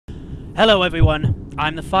Hello everyone,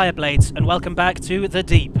 I'm TheFireBlades and welcome back to The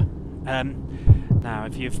Deep. Now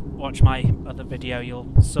if you've watched my other video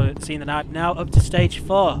you'll seen that I'm now up to stage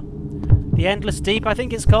 4. The Endless Deep I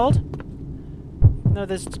think it's called. No,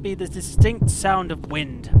 there's to be this distinct sound of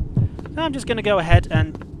wind. So I'm just going to go ahead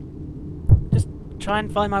and just try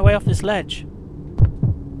and find my way off this ledge.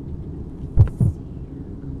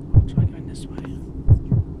 I'll try going this way.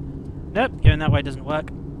 Nope, going that way doesn't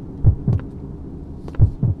work.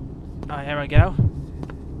 Alright, here I go.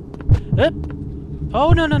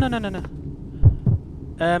 Oh, no.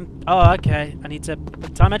 Oh, okay. I need to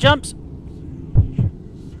time my jumps.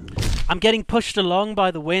 I'm getting pushed along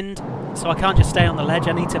by the wind, so I can't just stay on the ledge.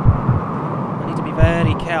 I need to be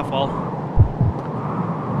very careful.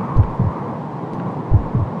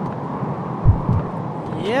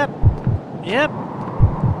 Yep.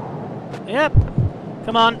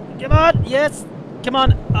 Come on. Yes. Come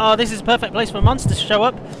on. Oh, this is a perfect place for monsters to show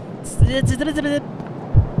up.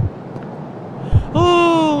 Ooh,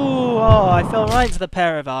 oh, I fell right into the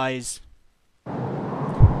pair of eyes. It's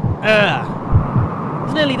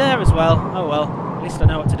nearly there as well. Oh well, at least I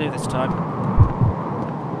know what to do this time.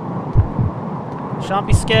 Shan't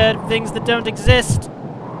be scared of things that don't exist.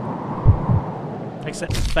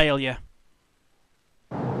 Except failure.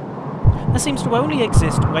 That seems to only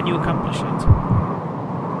exist when you accomplish it.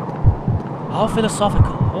 Oh,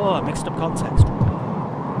 philosophical. Oh, mixed up context.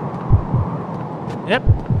 Yep.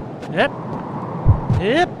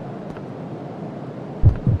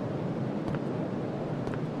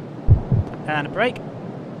 And a break.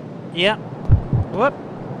 Yeah. Whoop.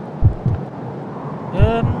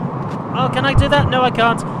 Oh, can I do that? No, I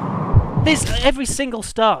can't. Every single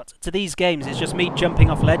start to these games is just me jumping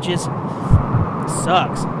off ledges.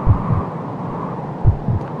 Sucks.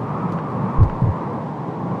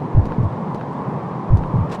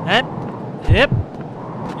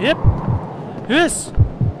 Yep. Yes.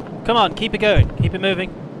 Come on, keep it going. Keep it moving.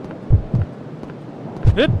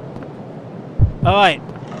 Yep. Alright.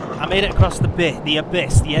 I made it across the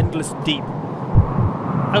abyss, the endless deep.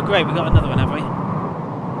 Oh great, we got another one, have we?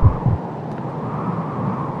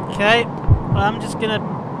 Okay. Well, I'm just gonna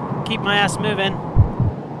keep my ass moving.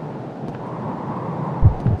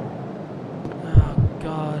 Oh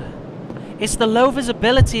god. It's the low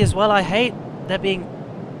visibility as well. I hate there being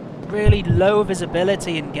really low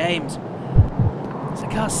visibility in games. So I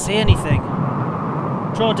can't see anything.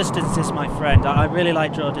 Draw distance is my friend. I really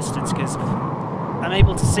like draw distance because I'm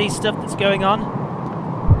able to see stuff that's going on.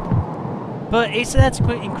 But it's there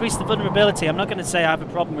to increase the vulnerability. I'm not going to say I have a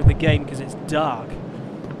problem with the game because it's dark.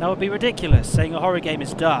 That would be ridiculous. Saying a horror game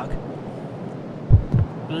is dark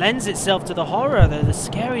lends itself to the horror, the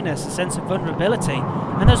scariness, the sense of vulnerability.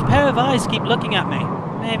 And those pair of eyes keep looking at me.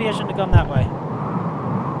 Maybe I shouldn't have gone that way.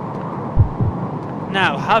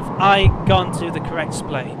 Now, have I gone to the correct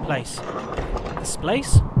place? This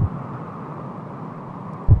place?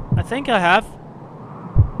 I think I have.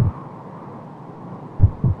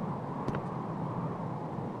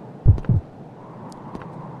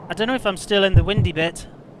 I don't know if I'm still in the windy bit.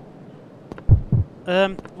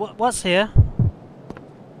 What's here?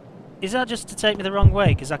 Is that just to take me the wrong way?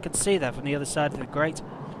 Because I could see that from the other side of the grate.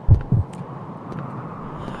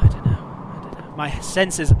 I don't know. My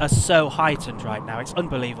senses are so heightened right now. It's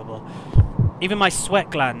unbelievable. Even my sweat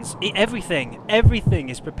glands, everything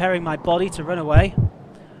is preparing my body to run away.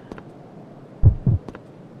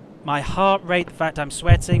 My heart rate, the fact I'm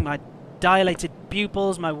sweating, my dilated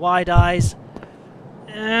pupils, my wide eyes.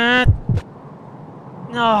 No!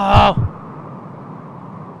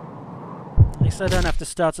 At least I don't have to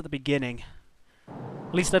start at the beginning.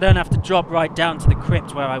 At least I don't have to drop right down to the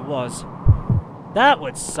crypt where I was. That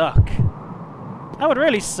would suck. That would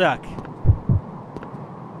really suck.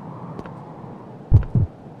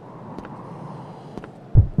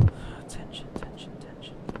 Tension.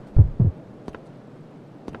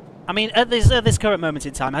 I mean, at this current moment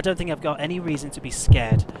in time, I don't think I've got any reason to be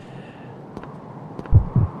scared.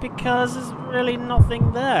 Because there's really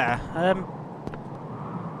nothing there.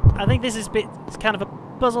 I think this is it's kind of a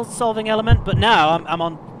puzzle-solving element, but now I'm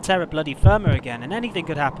on terra bloody firma again, and anything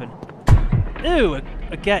could happen. Ooh,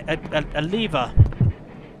 a lever.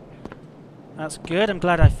 That's good. I'm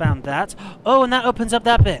glad I found that. Oh, and that opens up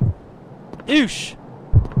that bit. Oosh.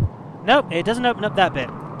 Nope, it doesn't open up that bit.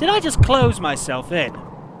 Did I just close myself in?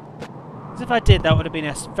 Because if I did, that would have been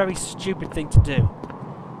a very stupid thing to do.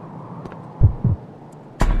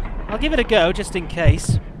 I'll give it a go, just in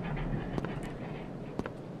case.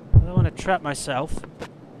 I don't want to trap myself.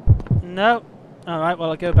 No. Alright,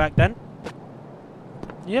 well, I'll go back then.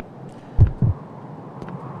 Yep.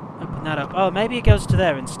 Open that up. Oh, maybe it goes to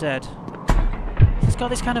there instead. got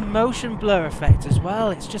this kind of motion blur effect as well.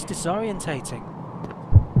 It's just disorientating.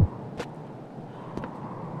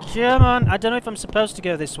 Come on. I don't know if I'm supposed to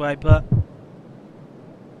go this way, but...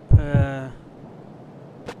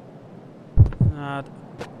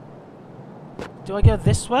 do I go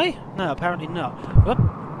this way? No, apparently not. Whoop.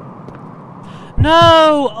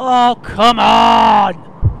 No! Oh, come on!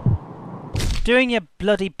 Doing your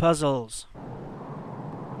bloody puzzles.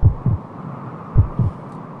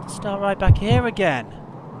 Start right back here again.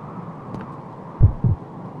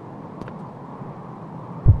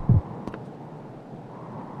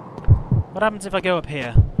 What happens if I go up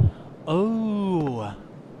here? Oh,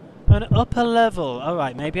 an upper level.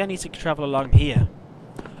 Alright, maybe I need to travel along here.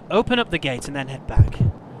 Open up the gate and then head back.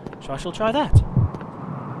 So I shall try that.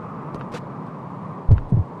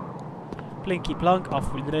 Blinky plonk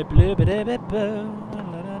off with the blue.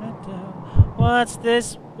 What's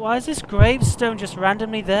this? Why is this gravestone just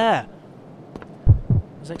randomly there?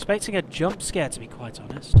 I was expecting a jump scare, to be quite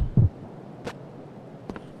honest.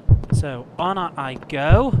 So, on I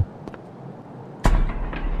go.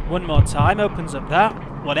 One more time, opens up that,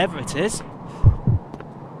 whatever it is.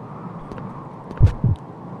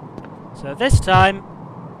 So this time,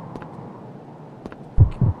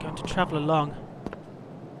 I'm going to travel along.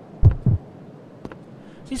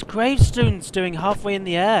 These gravestones doing halfway in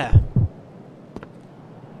the air.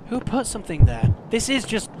 Who put something there? This is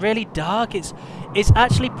just really dark. It's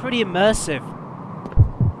actually pretty immersive.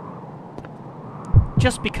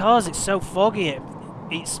 Just because it's so foggy,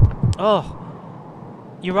 it's oh,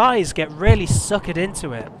 your eyes get really suckered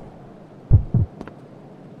into it.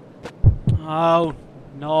 Oh,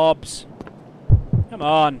 knobs! Come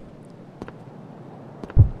on.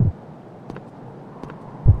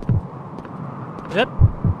 Yep.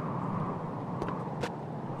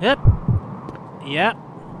 Yep. Yeah.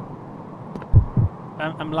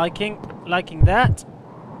 I'm liking that.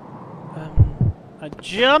 A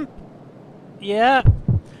jump. Yeah.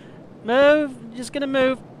 Move. Just gonna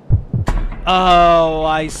move. Oh,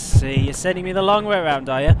 I see. You're sending me the long way around,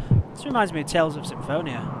 are you? This reminds me of Tales of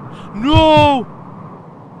Symphonia. No!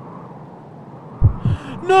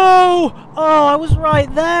 No! Oh, I was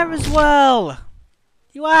right there as well.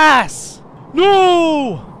 You ass!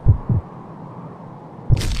 No!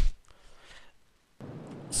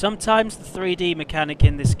 Sometimes the 3D mechanic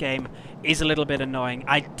in this game is a little bit annoying.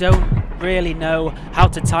 I don't really know how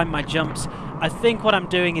to time my jumps. I think what I'm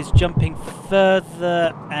doing is jumping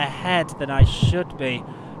further ahead than I should be.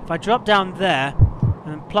 If I drop down there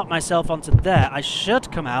and plop myself onto there, I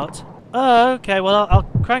should come out. Oh, okay, well, I'll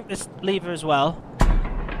crank this lever as well.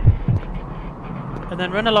 And then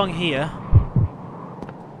run along here.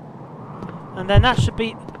 And then that should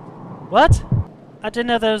be... What? I didn't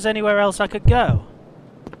know there was anywhere else I could go.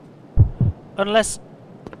 Unless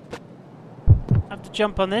I have to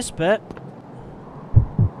jump on this bit.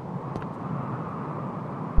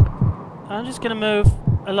 I'm just going to move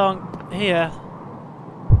along here.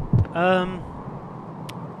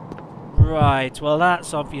 Right, well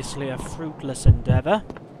that's obviously a fruitless endeavour.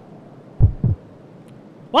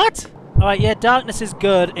 What? Alright, yeah, darkness is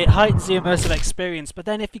good. It heightens the immersive experience, but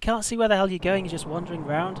then if you can't see where the hell you're going, you're just wandering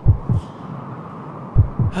around.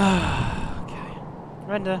 Okay.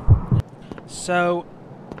 Render. So,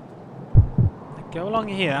 I go along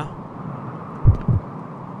here,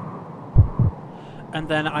 and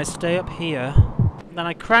then I stay up here, and then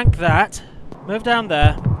I crank that, move down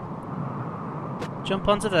there, jump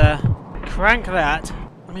onto there, crank that.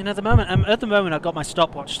 I mean, at the moment I've got my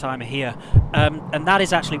stopwatch timer here, and that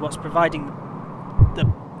is actually what's providing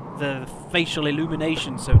the facial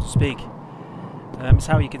illumination, so to speak. It's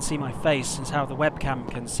how you can see my face, it's how the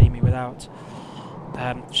webcam can see me without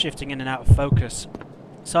shifting in and out of focus.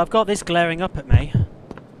 So I've got this glaring up at me.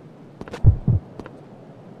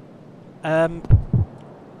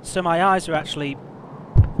 So my eyes are actually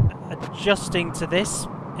adjusting to this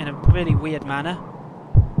in a really weird manner.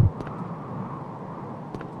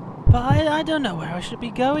 But I don't know where I should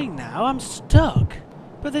be going now. I'm stuck.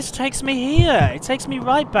 But this takes me here. It takes me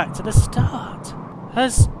right back to the start.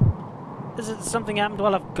 Has something happened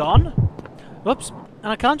while I've gone? Whoops.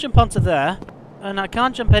 And I can't jump onto there. And I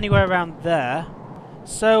can't jump anywhere around there.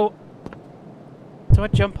 So, do I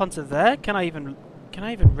jump onto there? Can I even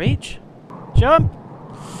reach? Jump!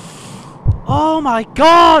 Oh my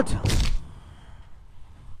god!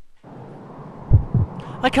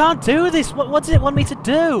 I can't do this! What does it want me to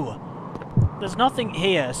do? There's nothing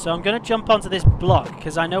here, so I'm going to jump onto this block,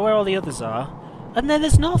 because I know where all the others are. And then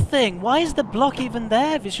there's nothing! Why is the block even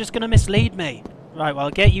there if it's just going to mislead me? Right, well, I'll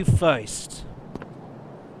get you first.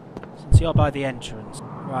 Since you're by the entrance.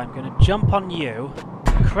 Right, I'm going to jump on you.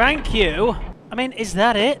 Crank you! I mean, is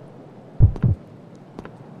that it?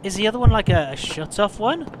 Is the other one like a shut-off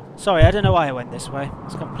one? Sorry, I don't know why I went this way.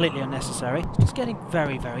 It's completely unnecessary. It's just getting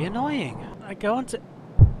very, very annoying. I go on to...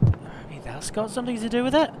 Maybe that's got something to do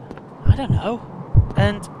with it? I don't know.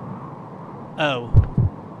 And... Oh.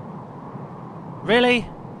 Really?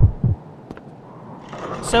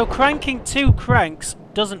 So cranking 2 cranks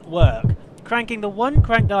doesn't work. Cranking the 1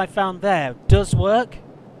 crank that I found there does work.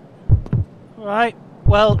 Right.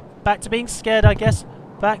 Well, back to being scared, I guess.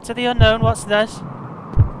 Back to the unknown. What's this?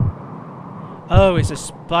 Oh, it's a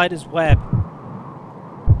spider's web.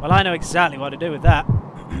 Well, I know exactly what to do with that.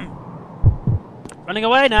 Running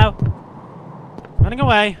away now. Running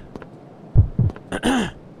away.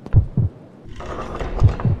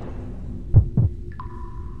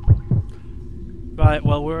 Right,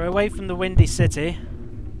 well, we're away from the Windy City.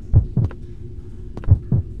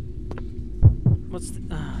 What's the...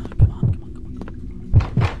 come on.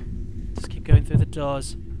 Just keep going through the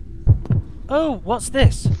doors. Oh, what's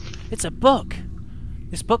this? It's a book.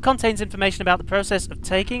 This book contains information about the process of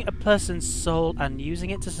taking a person's soul and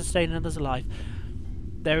using it to sustain another's life.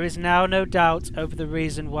 There is now no doubt over the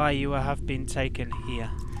reason why you have been taken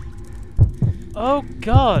here. Oh,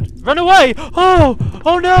 God. Run away! Oh!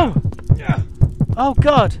 Oh, no! Oh,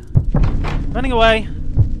 God. Running away.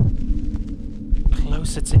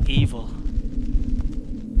 Closer to evil.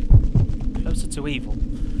 Closer to evil.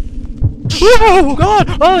 Oh,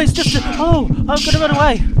 God! Oh, it's just a... Oh, I'm going to run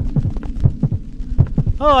away.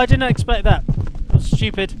 Oh, I didn't expect that. That was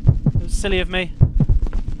stupid. It was silly of me.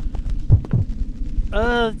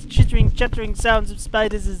 Chattering sounds of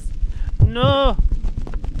spiders is... No!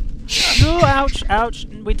 No, ouch, ouch.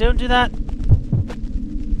 We don't do that.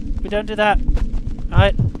 We don't do that.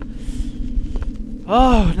 Alright.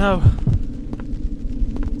 Oh, no.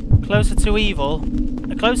 Closer to evil.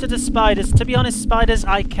 Closer to spiders. To be honest, spiders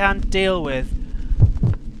I can't deal with.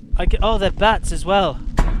 Oh, they're bats as well.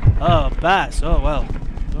 Oh, bats. Oh, well.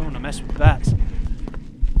 I don't want to mess with bats.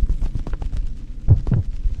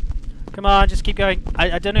 Come on, just keep going.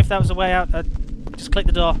 I don't know if that was a way out. Just click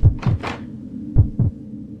the door.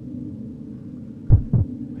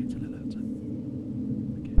 Wait till it loads.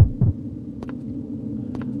 Okay.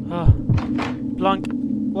 Oh. Blanc.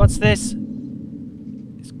 What's this?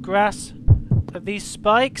 It's grass. Are these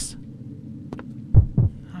spikes?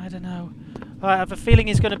 I don't know. I have a feeling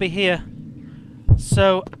he's going to be here.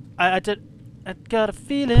 So, I got a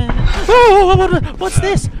feeling... Oh, what's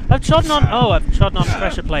this? I've trodden on... Oh, I've trodden on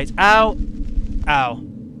pressure plates. Ow. Ow.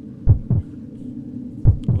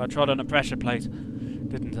 Well, I trod on a pressure plate,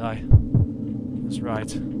 didn't I? That's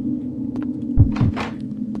right.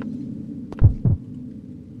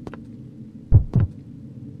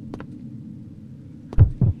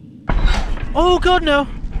 Oh, God, no!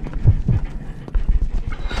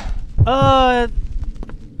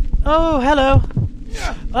 Oh, hello!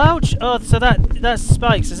 Ouch! Oh, so that's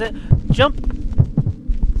spikes, is it? Jump!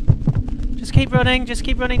 Just keep running, just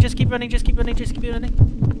keep running, just keep running, just keep running, just keep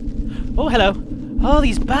running. Oh, hello! Oh,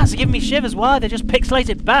 these bats are giving me shivers. Why? They're just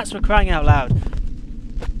pixelated bats, for crying out loud.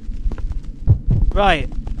 Right,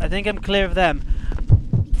 I think I'm clear of them.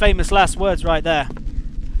 Famous last words right there.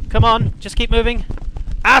 Come on, just keep moving.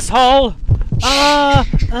 Asshole!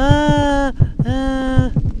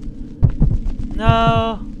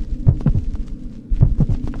 No.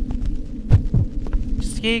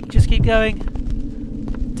 Just keep going.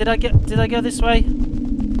 Did I go this way?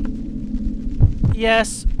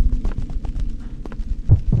 Yes.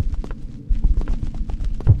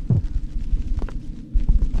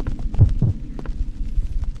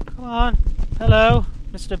 Come on. Hello,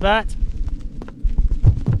 Mr. Bat.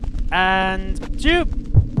 And juke.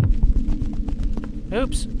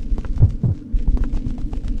 Oops.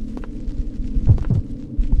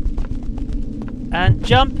 And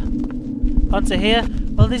jump onto here.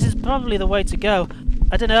 Well, this is probably the way to go.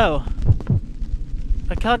 I don't know.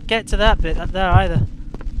 I can't get to that bit there either.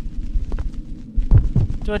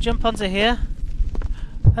 Do I jump onto here?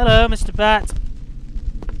 Hello, Mr. Bat.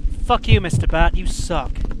 Fuck you, Mr. Bat. You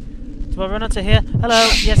suck. Do I run onto here? Hello.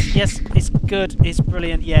 Yes, yes. It's good. It's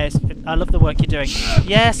brilliant. Yes. I love the work you're doing.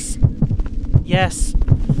 Yes. Yes.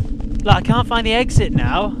 Look, I can't find the exit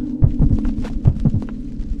now.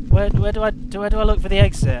 Where do I look for the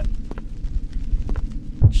exit?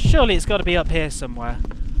 Surely it's got to be up here somewhere.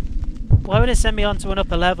 Why would it send me onto an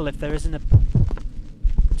upper level if there isn't a...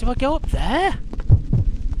 Do I go up there?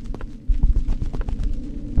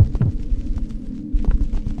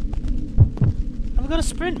 Have I got a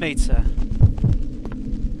sprint meter?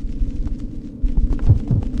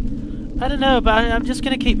 I don't know, but I'm just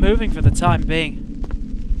going to keep moving for the time being.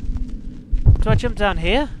 Do I jump down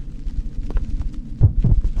here?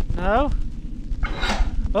 No.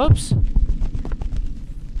 Oops.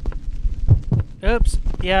 Oops.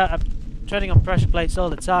 Yeah, I'm treading on pressure plates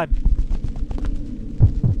all the time.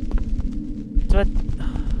 Do I...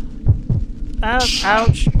 Ow,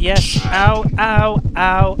 ouch. Yes. Ow, ow,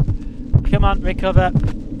 ow. Come on, recover.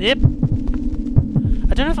 Yep. I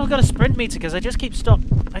don't know if I've got a sprint meter because I just keep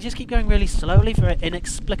going really slowly for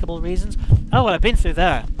inexplicable reasons. Oh, well, I've been through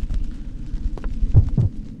there.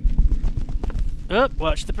 Oh,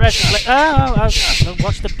 watch the pressure plate. Oh,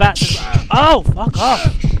 watch the bats as well. Oh, fuck off.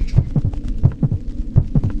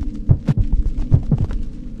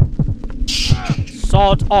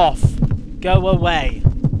 Sod off. Go away.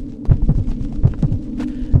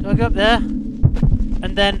 Do I go up there?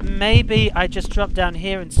 And then maybe I just drop down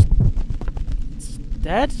here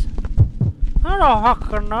instead? I don't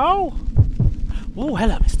fucking know. Oh,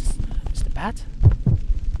 hello, Mr. Bat.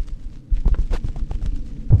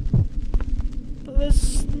 But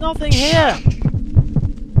there's nothing here.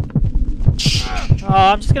 Oh,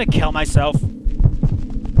 I'm just gonna kill myself.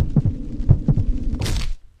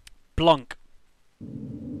 Blunk.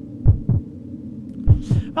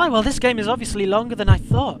 Right, well, this game is obviously longer than I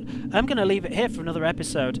thought. I'm going to leave it here for another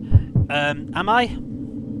episode. Am I?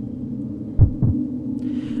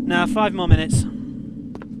 No, 5 more minutes.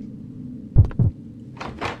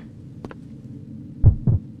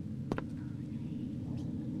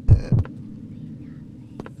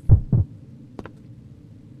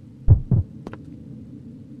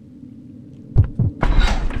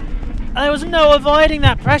 There was no avoiding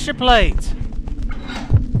that pressure plate.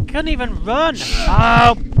 Couldn't even run.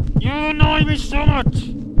 Oh, you annoy me so much.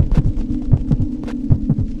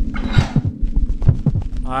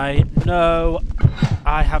 I know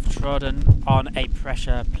I have trodden on a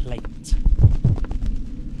pressure plate.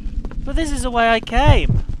 But this is the way I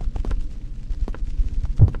came.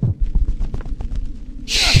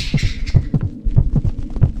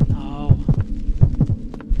 Oh.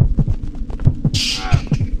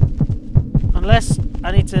 Unless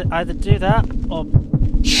I need to either do that or...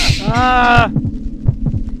 Ah!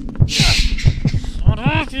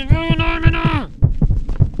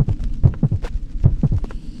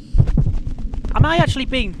 Am I actually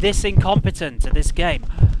being this incompetent at this game?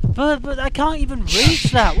 But I can't even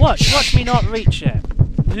reach that. Watch me not reach it.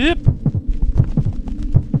 Yep.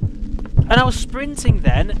 And I was sprinting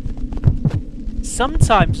then.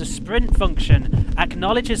 Sometimes the sprint function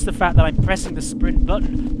acknowledges the fact that I'm pressing the sprint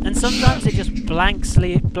button, and sometimes it just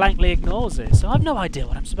blankly ignores it. So I have no idea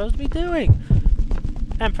what I'm supposed to be doing.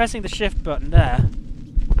 I'm pressing the shift button there.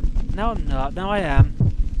 No, I'm not. Now I am.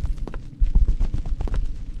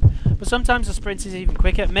 But sometimes the sprint is even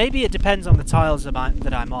quicker. Maybe it depends on the tiles that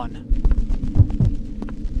I'm on.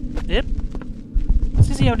 Yep. This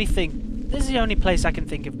is the only thing. This is the only place I can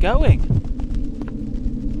think of going.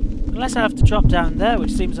 Unless I have to drop down there,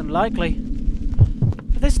 which seems unlikely.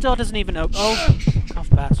 But this door doesn't even open. Oh, off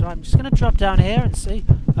bats. Right, I'm just going to drop down here and see.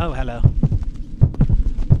 Oh, hello.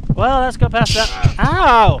 Well, let's go past that.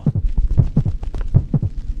 Ow!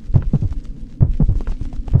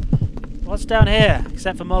 What's down here?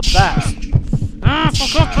 Except for more bats. Ah,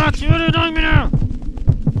 fuck off, bats! You're annoying me now!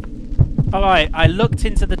 Alright, I looked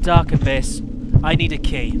into the dark abyss. I need a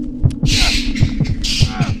key.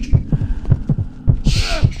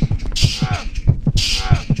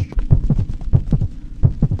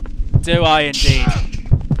 Do I indeed?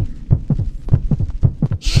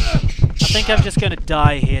 I think I'm just going to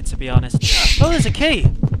die here, to be honest. Oh, there's a key!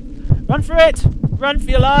 Run for it! Run for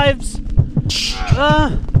your lives! How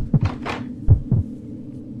did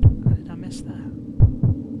I miss that?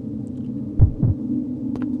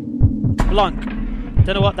 Blunk.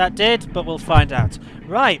 Don't know what that did, but we'll find out.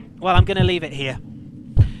 Right, well, I'm going to leave it here.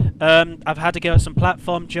 I've had to go at some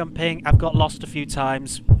platform jumping. I've got lost a few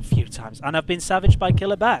times, and I've been savaged by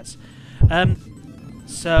killer bats.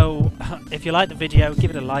 So, if you like the video, give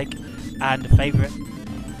it a like and a favourite.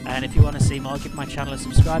 And if you want to see more, give my channel a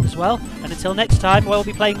subscribe as well. And until next time, we'll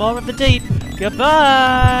be playing more of the Deep.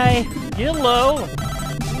 Goodbye! Hello,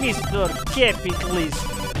 Mr. Capitalist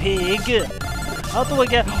Pig. How do I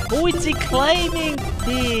get... Oh, it's a climbing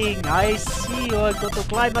thing! I see, I've got to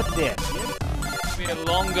climb up there. It's been a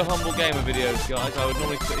longer Humble Gamer videos, guys. I would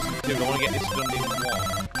normally split this into two, but I want to get this done in one.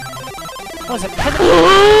 Oh, is it...